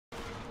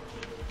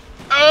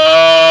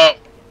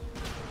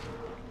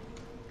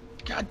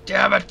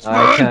damn it!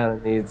 I kind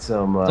of need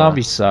some.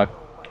 Zombies suck.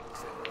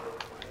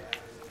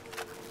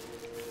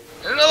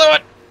 Another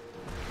one.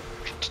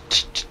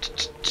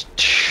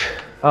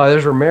 Oh,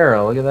 there's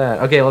Romero. Look at that.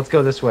 Okay, let's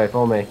go this way.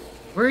 Follow me.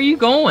 Where are you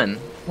going?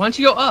 Why don't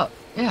you go up?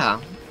 Yeah.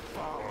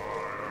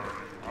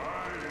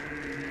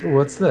 Ooh,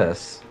 what's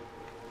this?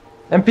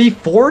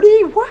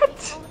 MP40?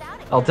 What?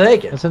 I'll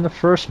take it. That's in the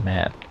first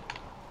map.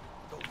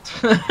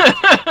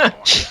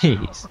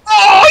 Jeez.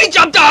 Oh, he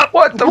jumped up!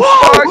 What the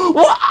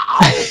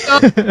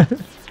fuck?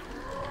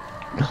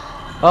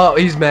 Oh,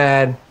 he's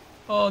mad.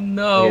 Oh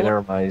no. Okay,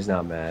 never mind. He's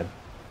not mad.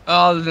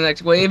 Oh, the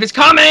next wave is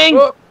coming!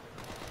 Whoa.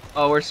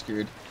 Oh, we're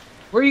screwed.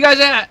 Where are you guys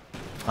at?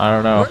 I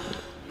don't know.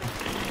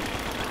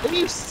 Are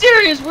you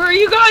serious? Where are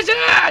you guys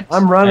at?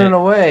 I'm running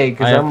away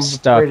because I'm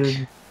stuck.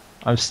 afraid of...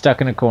 I'm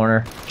stuck in a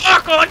corner.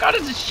 Fuck, all I got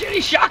is a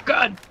shitty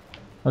shotgun.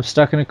 I'm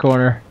stuck in a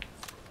corner.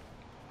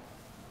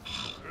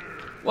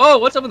 Whoa,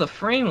 what's up with the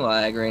frame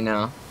lag right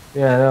now?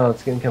 Yeah, I know.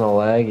 It's getting kind of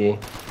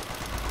laggy.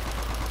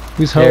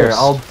 Who's Here,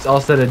 host?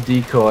 I'll set a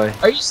decoy.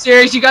 Are you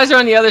serious? You guys are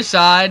on the other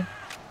side?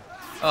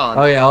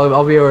 Oh yeah,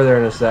 I'll be over there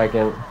in a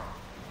second.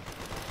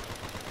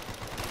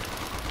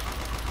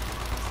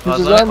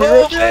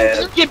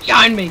 Get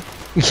behind me!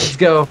 Let's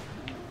go.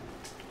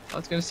 I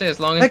was gonna say, as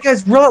long as... That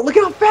guy's run. Look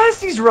at how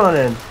fast he's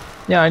running.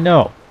 Yeah, I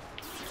know.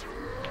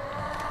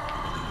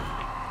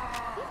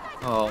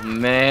 Oh,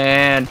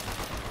 man.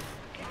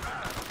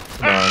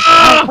 Come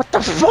on. What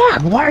the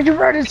fuck? Why are you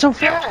running so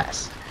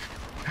fast?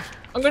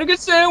 I'm gonna get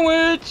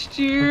sandwiched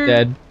here.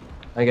 Dead.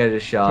 I think I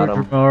just shot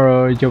him.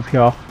 Oh,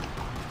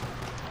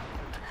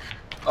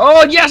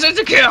 yes, it's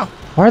a kill!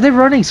 Why are they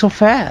running so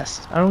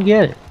fast? I don't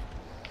get it.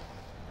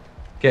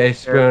 Okay,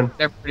 Spoon.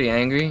 They're pretty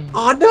angry.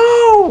 Oh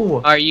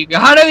no! Are you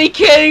gotta be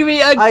kidding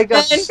me again, I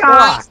got guys?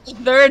 stuck. The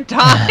third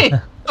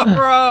time,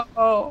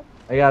 bro.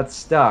 I got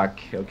stuck.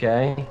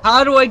 Okay.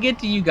 How do I get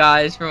to you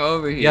guys from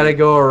over here? You gotta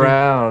go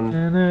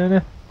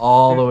around.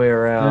 All the way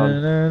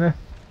around.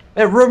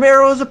 Hey,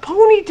 Romero's a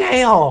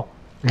ponytail.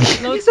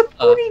 He's a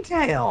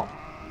ponytail.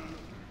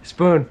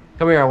 Spoon,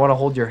 come here. I want to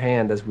hold your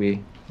hand as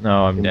we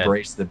No, I'm dead.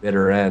 embrace the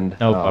bitter end.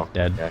 Nope, Oh, I'm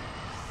dead. okay.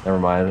 Never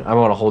mind. I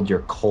want to hold your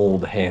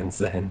cold hands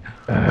then.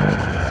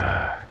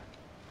 I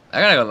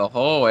gotta go the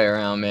whole way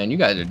around, man. You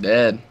guys are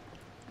dead.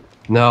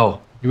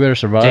 No. You better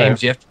survive.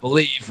 James, you have to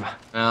believe.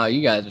 Oh,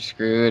 you guys are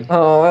screwed.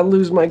 Oh, I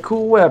lose my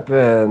cool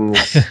weapons.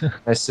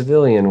 My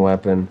civilian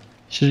weapon.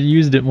 Should have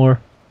used it more.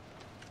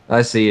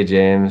 I see you,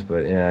 James,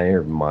 but yeah,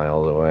 you're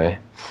miles away.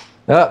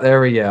 Oh,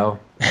 there we go.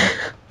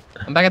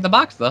 I'm back at the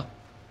box, though.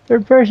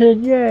 Third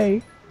person,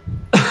 yay!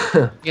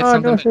 Get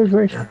something. third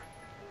person.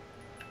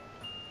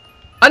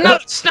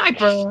 Another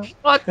sniper!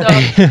 What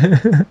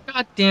the?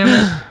 God damn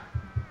it.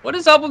 What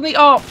is up with me?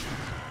 Oh,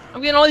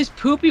 I'm getting all these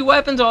poopy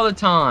weapons all the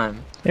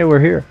time. Hey, we're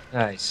here.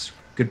 Nice.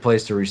 Good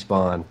place to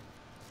respawn.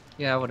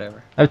 Yeah,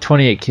 whatever. I have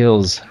 28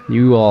 kills.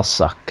 You all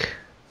suck.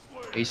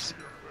 Peace.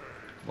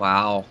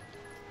 Wow.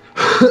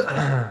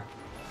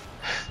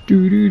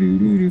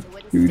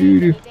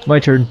 My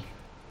turn.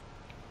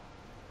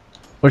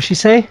 What did she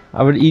say?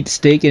 I would eat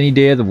steak any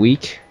day of the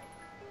week.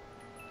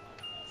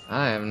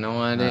 I have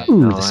no idea.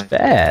 Ooh, No, the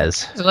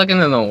spaz. Just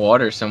looking in the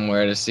water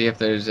somewhere to see if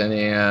there's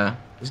any,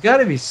 There's got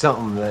to be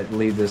something that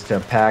leads us to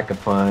pack a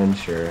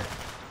punch or...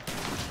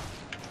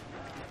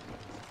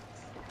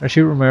 I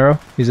shoot Romero.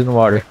 He's in the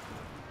water.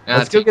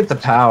 Let's go get the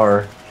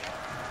power.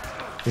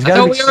 There's I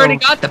gotta thought be we already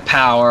some- got the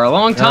power a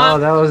long No,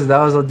 time. that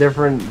was a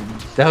different.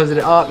 That was an.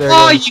 Oh, there.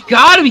 Oh, it goes. you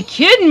gotta be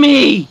kidding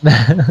me!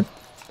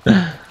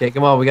 Okay,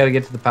 come on. We gotta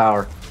get to the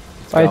power.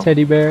 Let's Bye, go.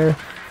 teddy bear.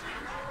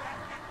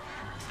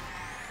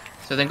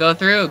 So then go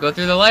through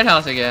the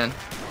lighthouse again.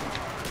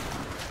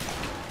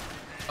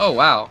 Oh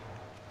wow.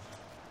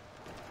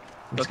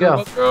 Let's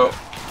go. Go.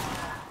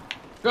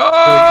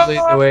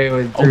 Go. Wait,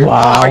 wait. Oh,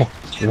 wow.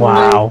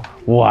 Wow.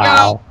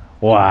 Wow.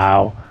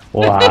 Wow.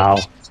 Wow.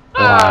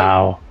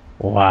 Wow.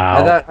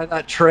 Wow. I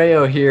thought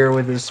Trejo here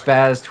with his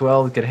Spaz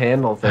 12 could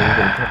handle things.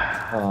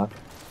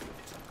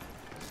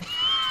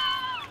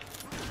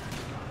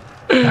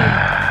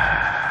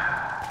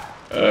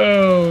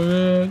 Oh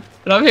man.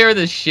 And I'm here with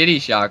this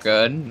shitty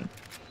shotgun.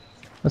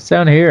 What's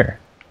down here?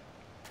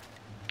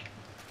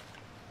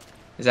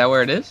 Is that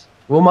where it is?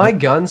 Will my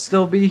gun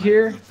still be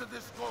here?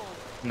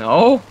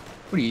 No.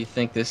 What do you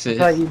think this I is?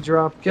 thought you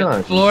dropped Get the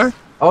guns. floor?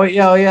 Oh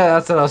yeah,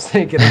 that's what I was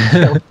thinking.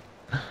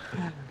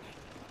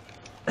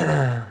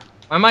 Why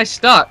am I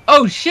stuck?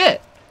 Oh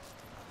shit!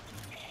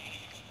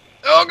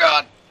 Oh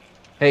god!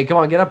 Hey, come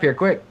on, get up here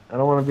quick. I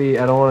don't want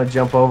to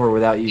jump over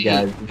without you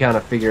guys. We kind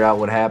of figure out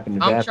what happened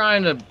to I'm that.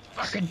 trying to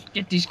fucking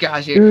get these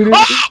guys here.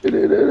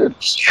 Oh!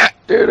 Shit!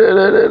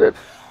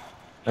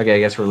 Okay, I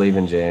guess we're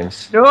leaving,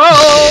 James. No!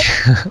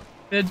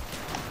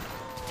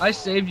 I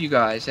saved you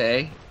guys,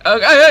 hey?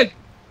 Okay, hey!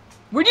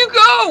 Where'd you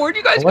go? Where'd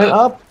you guys I went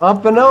go?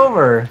 up and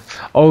over.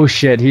 Oh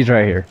shit, he's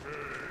right here.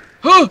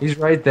 He's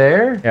right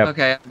there? Yep.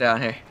 Okay, I'm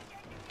down here.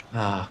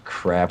 Oh,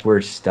 crap.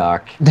 We're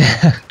stuck.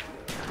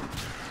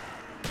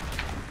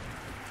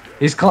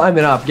 He's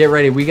climbing up. Get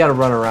ready. We got to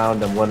run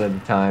around him one at a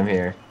time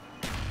here.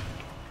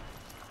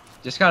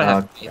 Just gotta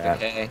have faith, crap.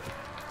 okay?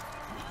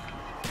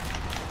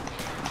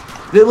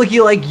 Look,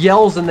 he like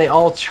yells and they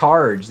all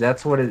charge.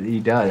 That's what he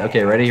does.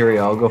 Okay, ready? Here we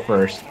go. I'll go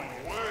first.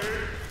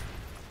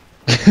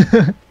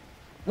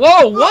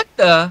 Whoa, what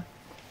the?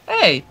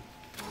 Hey.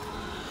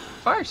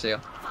 Fire sale.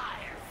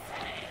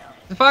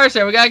 The fire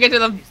sale. We gotta get to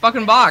the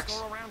fucking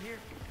box.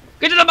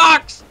 Get to the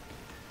box!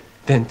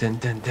 Dun, dun,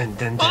 dun, dun,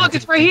 dun, Oh, look,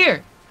 it's right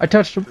here. I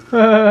touched him.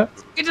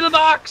 Get to the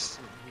box.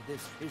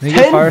 You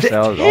get fire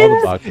sales, all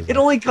the boxes. It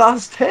only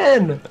costs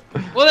 10.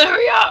 Well, then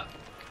hurry up.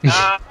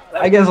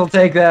 I guess I'll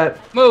take that.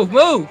 Move,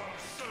 move.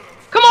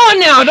 Come on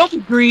now. Don't be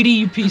greedy,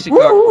 you piece of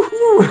garbage.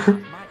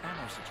 Woo-hoo.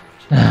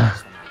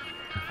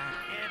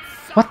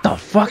 What the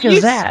fuck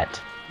is that?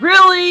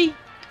 Really?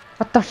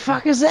 What the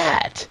fuck is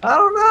that? I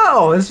don't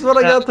know. This is what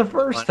I got the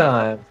first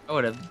time. I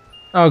would have.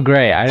 Oh,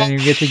 great. I didn't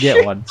even get to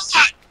get one.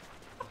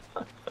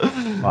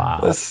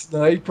 Wow. A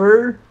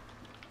sniper.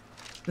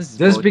 This is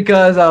Just bullshit.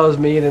 because I was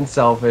mean and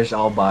selfish,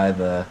 I'll buy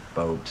the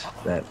boat.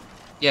 That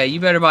Yeah, you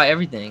better buy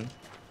everything.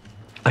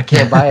 I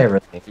can't buy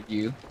everything. For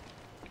you.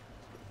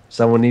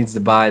 Someone needs to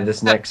buy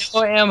this next.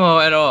 No ammo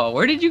at all.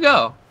 Where did you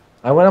go?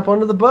 I went up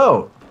onto the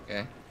boat.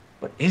 Okay.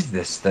 What is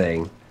this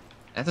thing?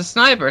 That's a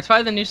sniper. It's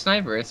probably the new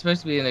sniper. It's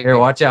supposed to be in the Here,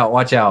 watch out,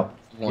 watch out.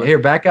 one. Here,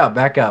 back up,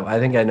 back up. I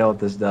think I know what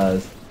this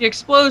does. The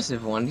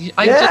explosive one.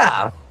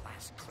 Yeah!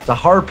 It's a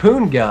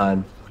harpoon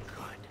gun.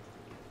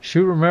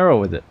 Shoot Romero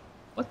with it.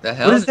 What the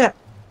hell? What is that?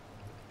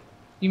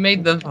 You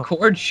made the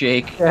cord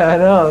shake. Yeah, I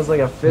know. It's like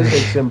a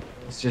physics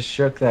impulse just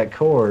shook that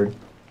cord.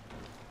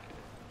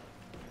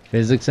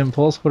 Physics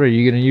impulse? What are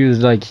you gonna use,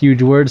 like,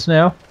 huge words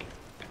now?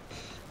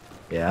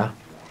 Yeah.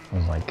 Oh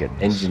my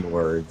goodness. Engine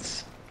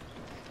words.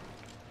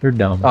 You're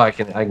dumb. Oh, I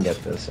can get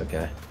this.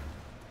 Okay.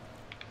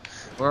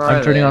 Where I'm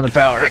are turning they? on the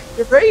power.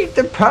 Activate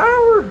the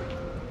power.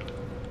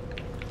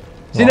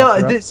 See, Walk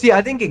no, around. see,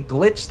 I think it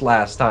glitched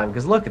last time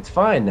because look, it's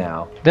fine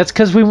now. That's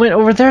because we went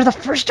over there the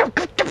first time.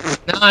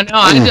 No,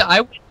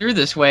 I went through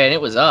this way and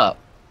it was up.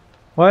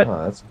 What?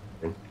 Oh, that's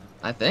weird.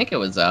 I think it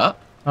was up.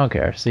 I don't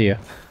care. See ya.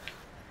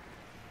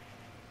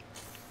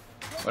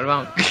 What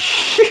about?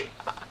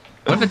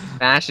 What if it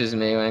smashes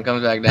me when it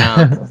comes back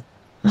down?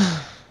 That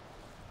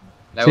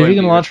See if would you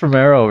can be- launch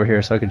Romero over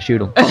here so I can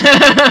shoot him.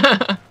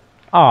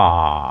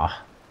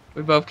 Ah.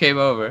 We both came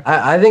over.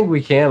 I think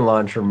we can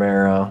launch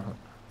Romero.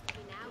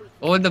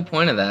 What would the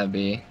point of that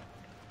be?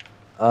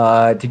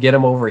 To get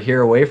him over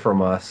here away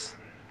from us.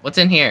 What's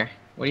in here?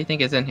 What do you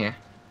think is in here?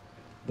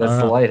 That's I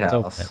the don't know. It's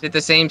lighthouse. Is it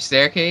the same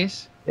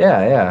staircase?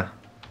 Yeah,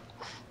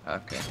 yeah.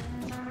 Okay.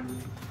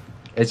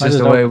 It's Might just as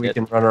a well way we get-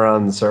 can run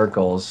around in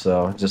circles,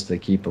 so just to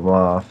keep them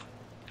off.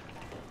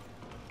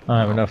 I don't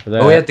have enough for that.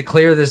 But we have to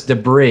clear this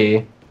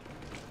debris.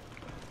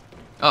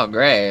 Oh,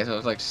 great. So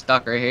it's like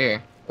stuck right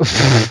here.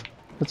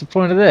 What's the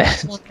point of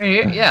this? Right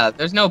here? Yeah,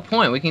 there's no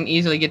point. We can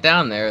easily get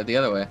down there the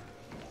other way.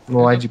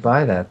 Well, why'd you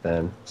buy that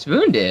then?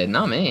 Spoon did,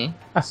 not me.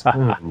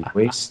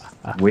 Waste.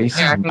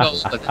 Here, I can go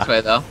this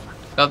way though.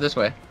 Go this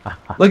way.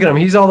 Look at him.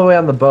 He's all the way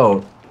on the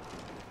boat.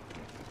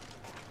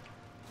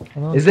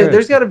 Well, Is there? sure.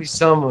 There's got to be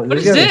some.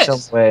 There's is got to be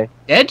this? some way.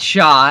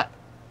 Deadshot.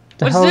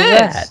 The What's hell is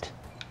this? that?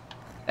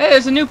 Hey,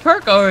 there's a new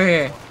perk over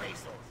here.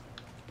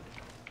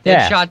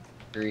 Yeah. Deadshot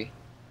 3.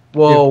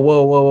 Whoa,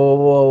 whoa, whoa, whoa,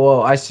 whoa,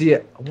 whoa! I see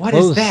it. What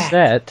is Close that?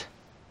 set.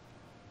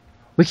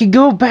 We can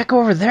go back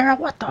over there?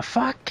 What the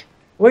fuck?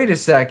 Wait a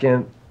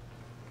second.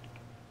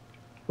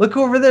 Look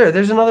over there.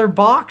 There's another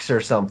box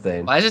or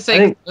something. Why does it I say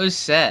think- closed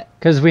set?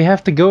 Because we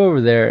have to go over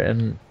there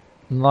and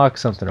unlock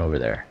something over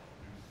there.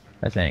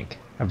 I think.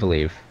 I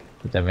believe.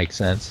 If that makes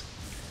sense.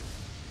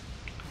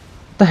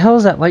 What the hell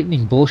is that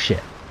lightning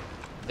bullshit?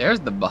 There's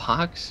the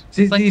box.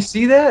 See, Like, do you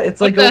see that? It's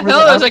what like the over hell?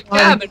 There's a outside.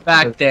 cabin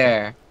back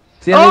there.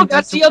 See, I Oh, think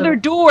that's the other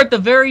door at the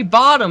very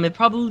bottom. It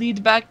probably leads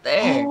back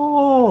there.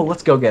 Oh,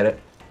 let's go get it.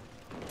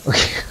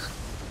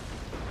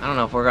 I don't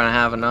know if we're gonna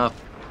have enough.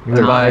 You're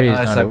By right, he's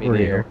us, not I mean over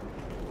here. here.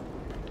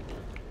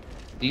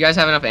 Do you guys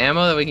have enough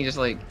ammo that we can just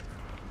like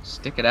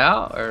stick it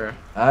out, or?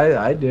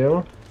 I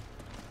do.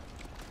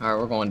 All right,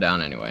 we're going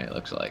down anyway. It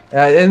looks like.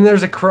 And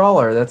there's a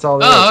crawler. That's all.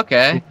 There Oh, is.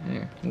 okay.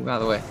 Here, move out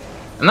of the way.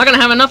 I'm not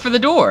gonna have enough for the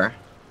door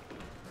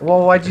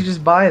Well, why'd you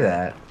just buy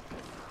that?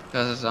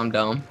 because I'm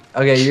dumb.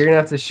 Okay, you're gonna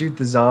have to shoot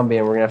the zombie,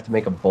 and we're gonna have to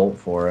make a bolt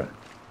for it.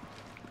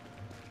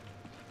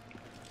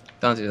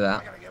 Don't do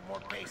that.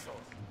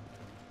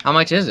 How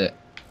much is it?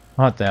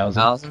 1,000.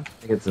 1,000? I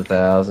think it's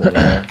 1,000.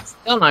 Yeah.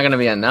 Still not gonna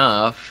be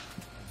enough.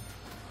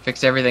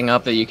 Fix everything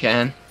up that you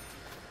can.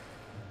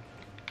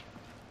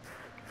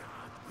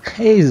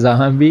 Hey,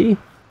 zombie.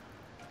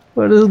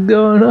 What is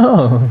going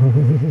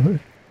on?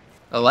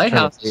 The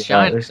lighthouse see is how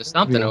shining there's to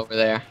something gonna be- over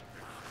there.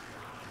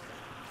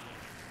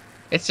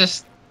 It's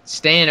just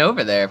staying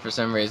over there for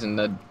some reason.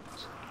 The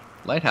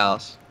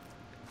lighthouse.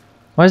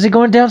 Why is it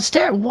going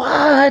downstairs?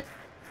 What?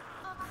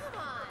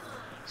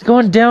 It's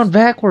going down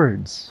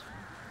backwards.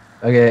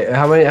 Okay,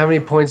 how many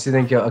points do you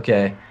think you'll...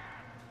 Okay.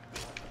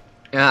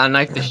 Yeah, I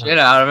knifed the shit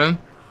out of him.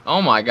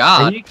 Oh my Are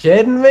god. you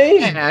kidding me?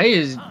 Yeah, he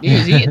was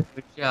eating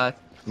good shots.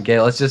 Okay,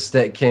 let's just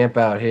camp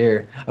out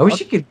here. I wish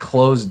you could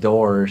close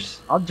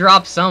doors. I'll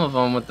drop some of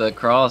them with the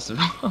cross.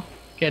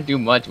 Can't do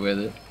much with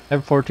it. I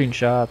have 14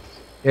 shots.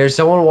 Here,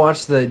 someone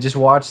just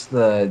watch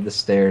the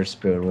stairs,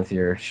 Spoon, with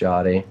your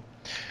shoddy.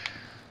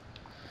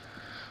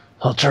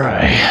 I'll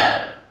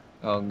try.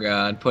 Oh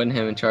god, putting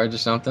him in charge of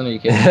something? Are you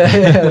kidding?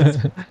 Yeah,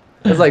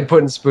 it's like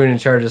putting Spoon in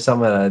charge of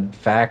something at a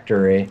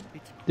factory.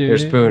 Here,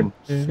 Spoon.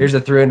 Here's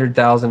a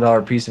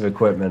 $300,000 piece of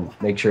equipment.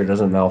 Make sure it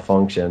doesn't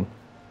malfunction.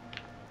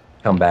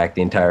 Come back,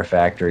 the entire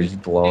factory's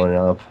blowing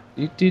up.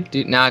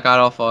 Now I got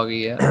all foggy,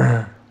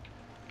 yeah.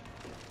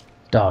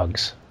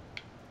 Dogs.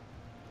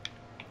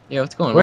 Yeah, what's going on?